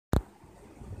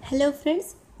Hello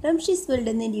friends, റംഷീസ് world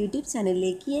എന്ന എൻ്റെ YouTube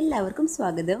ചാനലിലേക്ക് എല്ലാവർക്കും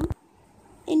സ്വാഗതം.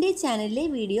 എൻ്റെ ചാനലിലെ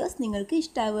വീഡിയോസ് നിങ്ങൾക്ക്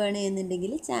ഇഷ്ടമാവുകയാണ്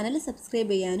എന്നുണ്ടെങ്കിൽ ചാനൽ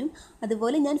സബ്സ്ക്രൈബ് ചെയ്യാനും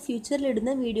അതുപോലെ ഞാൻ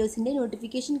ഫ്യൂച്ചറിലിടുന്ന വീഡിയോസിൻ്റെ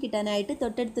നോട്ടിഫിക്കേഷൻ കിട്ടാനായിട്ട്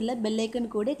തൊട്ടടുത്തുള്ള ബെല്ലൈക്കൺ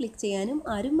കൂടെ ക്ലിക്ക് ചെയ്യാനും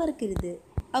ആരും മറക്കരുത്.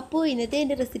 അപ്പോൾ ഇന്നത്തെ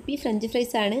എൻ്റെ റെസിപ്പി ഫ്രഞ്ച്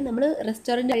ഫ്രൈസ് ആണ്. നമ്മൾ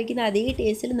റെസ്റ്റോറൻറ്റ് കഴിക്കുന്ന അതേ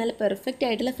ടേസ്റ്റിൽ നല്ല പെർഫെക്റ്റ്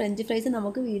ആയിട്ടുള്ള ഫ്രഞ്ച് ഫ്രൈസ്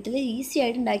നമുക്ക് വീട്ടിൽ ഈസി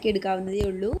ആയിട്ട് ഉണ്ടാക്കിയെടുക്കാവുന്നതേ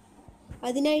ഉള്ളൂ.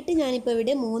 അതിനായിട്ട് ഞാനിപ്പോൾ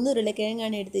ഇവിടെ 3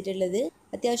 ഉരുളക്കിഴങ്ങാണ് എടുത്തിട്ടുള്ളത്.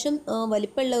 അത്യാവശ്യം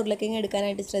വലിപ്പമുള്ള ഉരുളക്കിഴങ്ങ്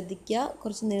എടുക്കാനായിട്ട് ശ്രദ്ധിക്കുക,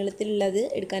 കുറച്ച് നീളത്തിലുള്ളത്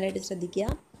എടുക്കാനായിട്ട്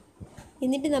ശ്രദ്ധിക്കുക.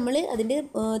 എന്നിട്ട് നമ്മൾ അതിൻ്റെ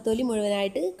തൊലി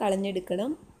മുഴുവനായിട്ട്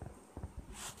കളഞ്ഞെടുക്കണം.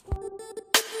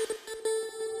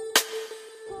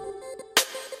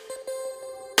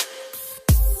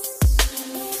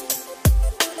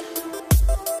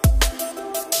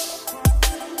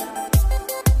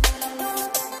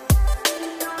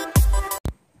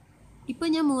 ഇപ്പോൾ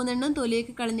ഞാൻ 3 എണ്ണം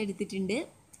തൊലിയൊക്കെ കളഞ്ഞെടുത്തിട്ടുണ്ട്.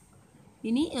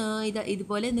 ഇനി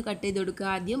ഇതുപോലെ ഒന്ന് കട്ട് ചെയ്ത് കൊടുക്കുക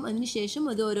ആദ്യം. അതിനുശേഷം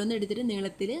അത് ഓരോന്ന് എടുത്തിട്ട്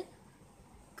നീളത്തിൽ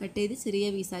കട്ട് ചെയ്ത് ചെറിയ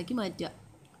പീസാക്കി മാറ്റുക.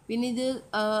 പിന്നെ ഇത്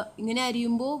ഇങ്ങനെ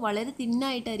അരിയുമ്പോൾ വളരെ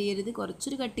തിന്നായിട്ട് അരിയരുത്,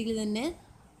 കുറച്ചൊരു കട്ടിയിൽ തന്നെ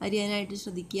അരിയാനായിട്ട്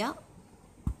ശ്രദ്ധിക്കുക.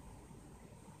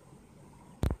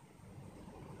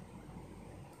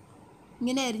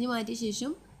 ഇങ്ങനെ അരിഞ്ഞു മാറ്റിയ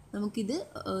ശേഷം നമുക്കിത്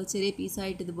ചെറിയ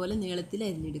പീസായിട്ട് ഇതുപോലെ നീളത്തിൽ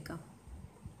അരിഞ്ഞെടുക്കാം.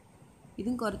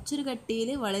 ഇതും കുറച്ചൊരു കട്ടിയിൽ,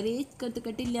 വളരെ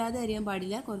കട്ടിയില്ലാതെ അരിയാൻ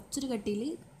പാടില്ല, കുറച്ചൊരു കട്ടിയിൽ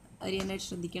അരിയാനായിട്ട്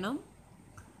ശ്രദ്ധിക്കണം.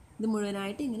 ഇത്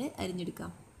മുഴുവനായിട്ട് ഇങ്ങനെ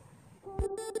അരിഞ്ഞെടുക്കാം.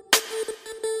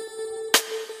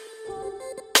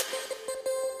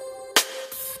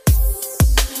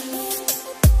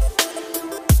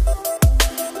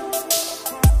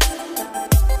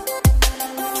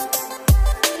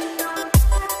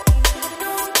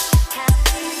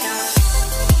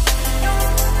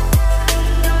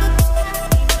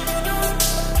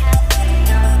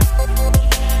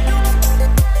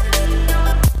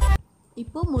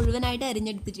 ഇപ്പോൾ മുഴുവനായിട്ട്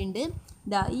അരിഞ്ഞെടുത്തിട്ടുണ്ട്.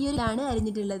 ഈ ഒരു ഇതാണ്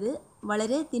അരിഞ്ഞിട്ടുള്ളത്.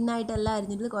 വളരെ തിന്നായിട്ടല്ല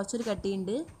അരിഞ്ഞിട്ടുള്ളത്, കുറച്ചൊരു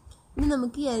കട്ടിയുണ്ട്. ഇനി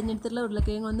നമുക്ക് ഈ അരിഞ്ഞെടുത്തിട്ടുള്ള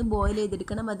ഉരുളക്കിഴങ്ങ് ഒന്ന് ബോയിൽ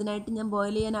ചെയ്തെടുക്കണം. അതിനായിട്ട് ഞാൻ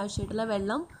ബോയിൽ ചെയ്യാൻ ആവശ്യമായിട്ടുള്ള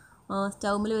വെള്ളം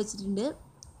സ്റ്റൗമിൽ വെച്ചിട്ടുണ്ട്.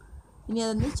 ഇനി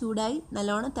അതൊന്ന് ചൂടായി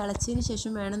നല്ലോണം തിളച്ചതിന്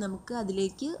ശേഷം വേണം നമുക്ക്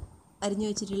അതിലേക്ക് അരിഞ്ഞു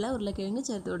വെച്ചിട്ടുള്ള ഉരുളക്കിഴങ്ങ്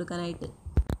ചേർത്ത് കൊടുക്കാനായിട്ട്.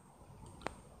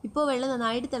 ഇപ്പോൾ വെള്ളം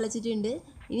നന്നായിട്ട് തിളച്ചിട്ടുണ്ട്.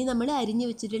 ഇനി നമ്മൾ അരിഞ്ഞു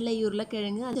വെച്ചിട്ടുള്ള ഈ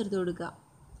ഉരുളക്കിഴങ്ങ് ചേർത്ത് കൊടുക്കുക.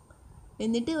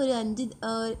 എന്നിട്ട്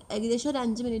ഏകദേശം ഒരു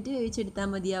 5 മിനിറ്റ് വേവിച്ചെടുത്താൽ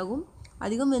മതിയാകും.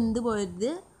 അധികം വെന്ത്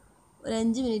പോകരുത്. ഒരു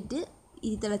 5 മിനിറ്റ്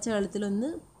ഈ തിളച്ച വെള്ളത്തിലൊന്ന്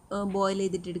ബോയിൽ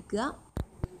ചെയ്തിട്ടെടുക്കുക.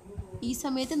 ഈ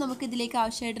സമയത്ത് നമുക്കിതിലേക്ക്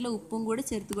ആവശ്യമായിട്ടുള്ള ഉപ്പും കൂടെ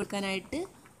ചേർത്ത് കൊടുക്കാനായിട്ട്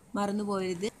മറന്നു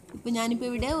പോകരുത്. ഇപ്പോൾ ഞാനിപ്പോൾ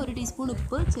ഇവിടെ 1 ടീസ്പൂൺ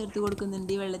ഉപ്പ് ചേർത്ത്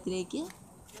കൊടുക്കുന്നുണ്ട് ഈ വെള്ളത്തിലേക്ക്.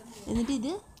 എന്നിട്ട്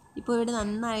ഇത് ഇപ്പോൾ ഇവിടെ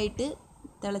നന്നായിട്ട്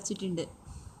തിളച്ചിട്ടുണ്ട്.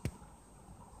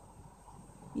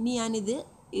 ഇനി ഞാനിത്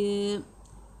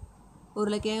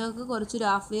ഉരുളക്കിഴങ്ങൊക്കെ കുറച്ചൊരു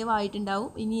ഹാഫ് വേവ്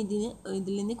ആയിട്ടുണ്ടാവും. ഇനി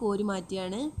ഇതിൽ നിന്ന് കോരി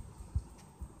മാറ്റിയാണ്.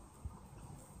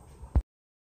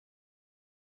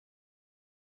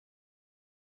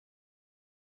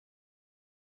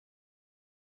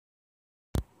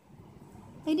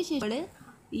 അതിന് ശേഷം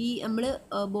നമ്മൾ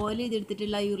ബോയിൽ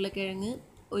ചെയ്തെടുത്തിട്ടുള്ള ഈ ഉരുളക്കിഴങ്ങ്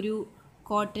ഒരു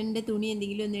കോട്ടൻ്റെ തുണി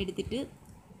എന്തെങ്കിലും ഒന്ന് എടുത്തിട്ട്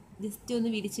ജസ്റ്റ് ഒന്ന്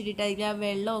വിരിച്ചിട്ടിട്ട് അതിൽ ആ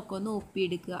വെള്ളമൊക്കെ ഒന്ന്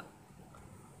ഒപ്പിയെടുക്കുക.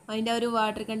 അതിൻ്റെ ആ ഒരു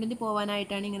വാട്ടർ കണ്ടൻറ്റ്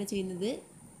പോകാനായിട്ടാണ് ഇങ്ങനെ ചെയ്യുന്നത്.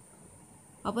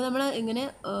 അപ്പോൾ നമ്മൾ ഇങ്ങനെ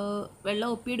വെള്ളം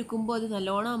ഒപ്പിയെടുക്കുമ്പോൾ അത്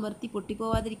നല്ലോണം അമർത്തി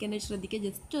പൊട്ടിപ്പോവാതിരിക്കാനായിട്ട് ശ്രദ്ധിക്കുക.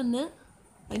 ജസ്റ്റ് ഒന്ന്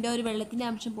അതിൻ്റെ ഒരു വെള്ളത്തിൻ്റെ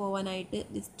അംശം പോകാനായിട്ട്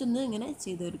ജസ്റ്റ് ഒന്ന് ഇങ്ങനെ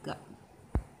ചെയ്തെടുക്കുക.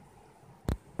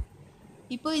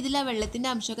 ഇപ്പോൾ ഇതിൽ ആ വെള്ളത്തിൻ്റെ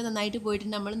അംശമൊക്കെ നന്നായിട്ട് പോയിട്ട്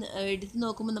നമ്മൾ എടുത്ത്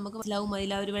നോക്കുമ്പോൾ നമുക്ക് മനസ്സിലാവും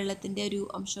അതിൽ ആ ഒരു വെള്ളത്തിൻ്റെ ഒരു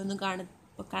അംശമൊന്നും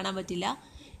കാണാൻ പറ്റില്ല.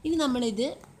 ഇനി നമ്മളിത്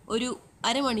ഒരു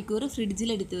അരമണിക്കൂർ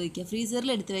ഫ്രിഡ്ജിലെടുത്ത് വയ്ക്കുക,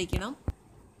 ഫ്രീസറിലെടുത്ത് വയ്ക്കണം.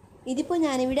 ഇതിപ്പോൾ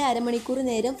ഞാനിവിടെ അരമണിക്കൂർ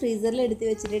നേരം ഫ്രീസറിൽ എടുത്ത്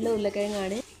വെച്ചിട്ടുള്ള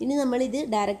ഉരുളക്കിഴങ്ങാണ്. ഇനി നമ്മളിത്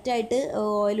ഡയറക്റ്റായിട്ട്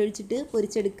ഓയിൽ ഒഴിച്ചിട്ട്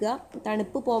പൊരിച്ചെടുക്കുക.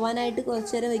 തണുപ്പ് പോകാനായിട്ട്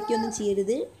കുറച്ച് നേരം വയ്ക്കുകയൊന്നും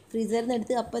ചെയ്യരുത്. ഫ്രീസറിൽ നിന്ന്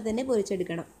എടുത്ത് അപ്പം തന്നെ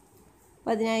പൊരിച്ചെടുക്കണം.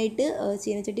 അപ്പോൾ അതിനായിട്ട്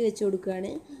ചീനച്ചട്ടി വെച്ച്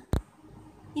കൊടുക്കുകയാണ്.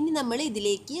 ഇനി നമ്മൾ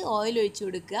ഇതിലേക്ക് ഓയിൽ ഒഴിച്ച്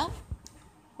കൊടുക്കുക.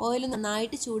 ഓയിൽ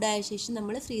നന്നായിട്ട് ചൂടായ ശേഷം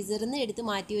നമ്മൾ ഫ്രീസറിൽ നിന്ന് എടുത്ത്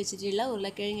മാറ്റി വെച്ചിട്ടുള്ള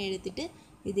ഉരുളക്കിഴങ്ങ് എടുത്തിട്ട്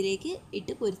ഇതിലേക്ക്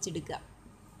ഇട്ട് പൊരിച്ചെടുക്കുക.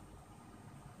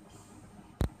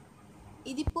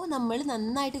 ഇതിപ്പോൾ നമ്മൾ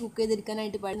നന്നായിട്ട് കുക്ക്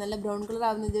ചെയ്തെടുക്കാനായിട്ട് പാടില്ല, നല്ല ബ്രൗൺ കളർ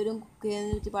ആവുന്നത് വരെ കുക്ക്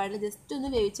ചെയ്യാനായിട്ട് പാടില്ല. ജസ്റ്റ് ഒന്ന്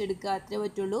വേവിച്ചെടുക്കുക, അത്രേ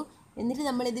പറ്റുള്ളൂ. എന്നിട്ട്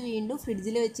നമ്മളിത് വീണ്ടും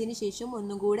ഫ്രിഡ്ജിൽ വെച്ചതിന് ശേഷം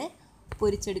ഒന്നും കൂടെ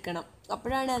പൊരിച്ചെടുക്കണം.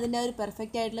 അപ്പോഴാണ് അതിൻ്റെ ഒരു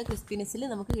പെർഫെക്റ്റ് ആയിട്ടുള്ള ക്രിസ്പിനെസ്സിൽ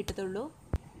നമുക്ക് കിട്ടത്തുള്ളൂ.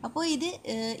 അപ്പോൾ ഇത്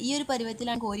ഈ ഒരു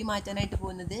പരുവത്തിലാണ് കോരി മാറ്റാനായിട്ട്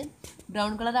പോകുന്നത്.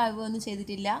 ബ്രൗൺ കളർ ആവുകയൊന്നും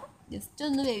ചെയ്തിട്ടില്ല, ജസ്റ്റ്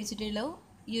ഒന്ന് വേവിച്ചിട്ടുള്ളൂ.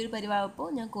 ഈ ഒരു പരുവായപ്പോൾ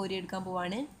ഞാൻ കോരിയെടുക്കാൻ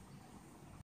പോവാണ്.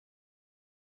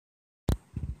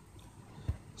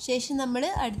 ശേഷം നമ്മൾ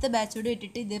അടുത്ത ബാച്ചോട്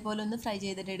ഇട്ടിട്ട് ഇതേപോലെ ഒന്ന് ഫ്രൈ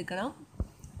ചെയ്തിട്ട് എടുക്കണം.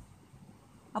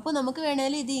 അപ്പോൾ നമുക്ക്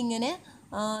വേണമെങ്കിൽ ഇത് ഇങ്ങനെ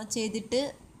ചെയ്തിട്ട്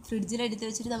ഫ്രിഡ്ജിലെടുത്ത്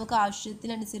വെച്ചിട്ട് നമുക്ക്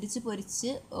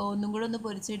ആവശ്യത്തിനനുസരിച്ച് ഒന്നും കൂടെ ഒന്ന്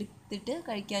പൊരിച്ചെടുത്തിട്ട്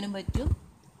കഴിക്കാനും പറ്റും.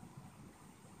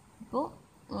 അപ്പോൾ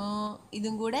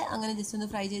ഇതും കൂടെ അങ്ങനെ ജസ്റ്റ് ഒന്ന്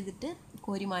ഫ്രൈ ചെയ്തിട്ട്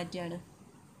കോരി മാറ്റുകയാണ്.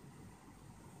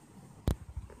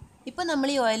 ഇപ്പോൾ നമ്മൾ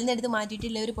ഈ ഓയിലിൽ നിന്ന് എടുത്ത്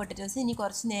മാറ്റിയിട്ടുള്ള ഒരു പൊട്ടറ്റോസ് ഇനി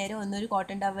കുറച്ച് നേരം ഒന്നൊരു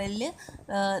കോട്ടൺ ടവലിൽ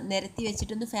നിരത്തി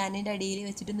വെച്ചിട്ടൊന്ന് ഫാനിൻ്റെ അടിയിൽ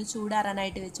വെച്ചിട്ടൊന്ന്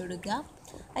ചൂടാറാനായിട്ട് വെച്ച് കൊടുക്കുക.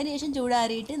 അതിനുശേഷം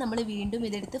ചൂടാറിയിട്ട് നമ്മൾ വീണ്ടും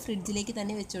ഇതെടുത്ത് ഫ്രിഡ്ജിലേക്ക്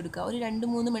തന്നെ വെച്ച് കൊടുക്കുക. ഒരു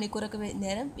 2-3 മണിക്കൂറൊക്കെ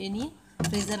നേരം ഇനി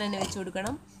ഫ്രീസറിൽ തന്നെ വെച്ച്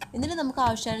കൊടുക്കണം. എന്നിട്ട് നമുക്ക്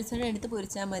ആവശ്യാനുസരണം എടുത്ത്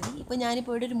പൊരിച്ചാൽ മതി. ഇപ്പോൾ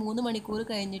ഞാനിപ്പോൾ ഇവിടെ ഒരു 3 മണിക്കൂർ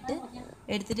കഴിഞ്ഞിട്ട്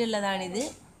എടുത്തിട്ടുള്ളതാണിത്.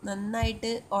 നന്നായിട്ട്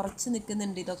ഉറച്ച്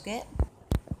നിൽക്കുന്നുണ്ട് ഇതൊക്കെ.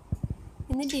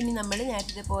 എന്നിട്ട് ഇനി നമ്മൾ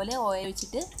നേരത്തെ പോലെ ഓയിൽ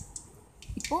ഒഴിച്ചിട്ട്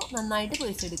ഇപ്പോൾ നന്നായിട്ട്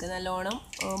പൊരിച്ചെടുക്കുക. നല്ലോണം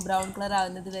ബ്രൗൺ കളർ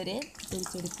ആകുന്നത് വരെ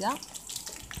പൊരിച്ചെടുക്കുക.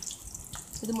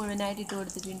 ഇത് മുഴുവനായിട്ട് ഇട്ട്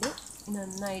കൊടുത്തിട്ടുണ്ട്.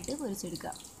 നന്നായിട്ട്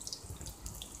പൊരിച്ചെടുക്കുക.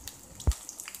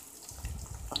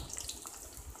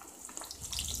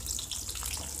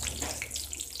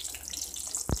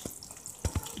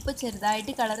 ഇപ്പോൾ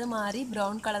ചെറുതായിട്ട് കളറ് മാറി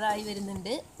ബ്രൗൺ കളറായി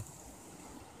വരുന്നുണ്ട്.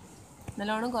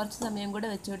 നല്ലോണം കുറച്ച് സമയം കൂടെ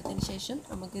വെച്ച് കൊടുത്തതിന് ശേഷം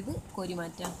നമുക്കിത് കോരി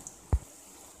മാറ്റാം.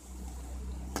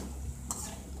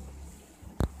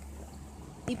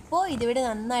 ഇപ്പോൾ ഇതിവിടെ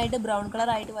നന്നായിട്ട് ബ്രൗൺ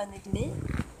കളറായിട്ട് വന്നിട്ടുണ്ട്.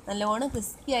 നല്ലോണം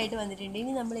ക്രിസ്പി ആയിട്ട് വന്നിട്ടുണ്ട്.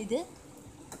 ഇനി നമ്മളിത്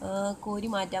കോരി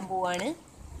മാറ്റാൻ പോവാണ്.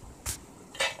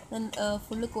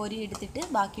 ഫുള്ള് കോരി എടുത്തിട്ട്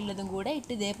ബാക്കിയുള്ളതും കൂടെ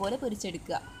ഇട്ട് ഇതേപോലെ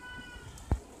പൊരിച്ചെടുക്കുക.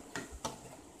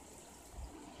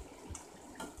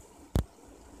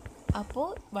 അപ്പോൾ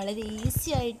വളരെ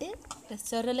ഈസി ആയിട്ട്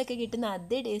റെസ്റ്റോറൻറ്റിലൊക്കെ കിട്ടുന്ന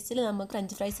അതേ ടേസ്റ്റിൽ നമുക്ക്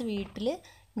ഫ്രഞ്ച് ഫ്രൈസ് വീട്ടിൽ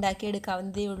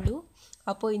ഉണ്ടാക്കിയെടുക്കാവുന്നതേ ഉള്ളൂ.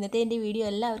 അപ്പോൾ ഇന്നത്തെ എൻ്റെ വീഡിയോ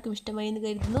എല്ലാവർക്കും ഇഷ്ടമായി എന്ന്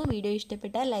കരുതുന്നു. വീഡിയോ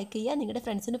ഇഷ്ടപ്പെട്ടാൽ ലൈക്ക് ചെയ്യുക, നിങ്ങളുടെ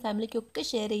ഫ്രണ്ട്സിനും ഫാമിലിക്കും ഒക്കെ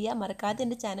ഷെയർ ചെയ്യുക. മറക്കാതെ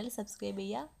എൻ്റെ ചാനൽ സബ്സ്ക്രൈബ്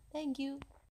ചെയ്യുക. താങ്ക്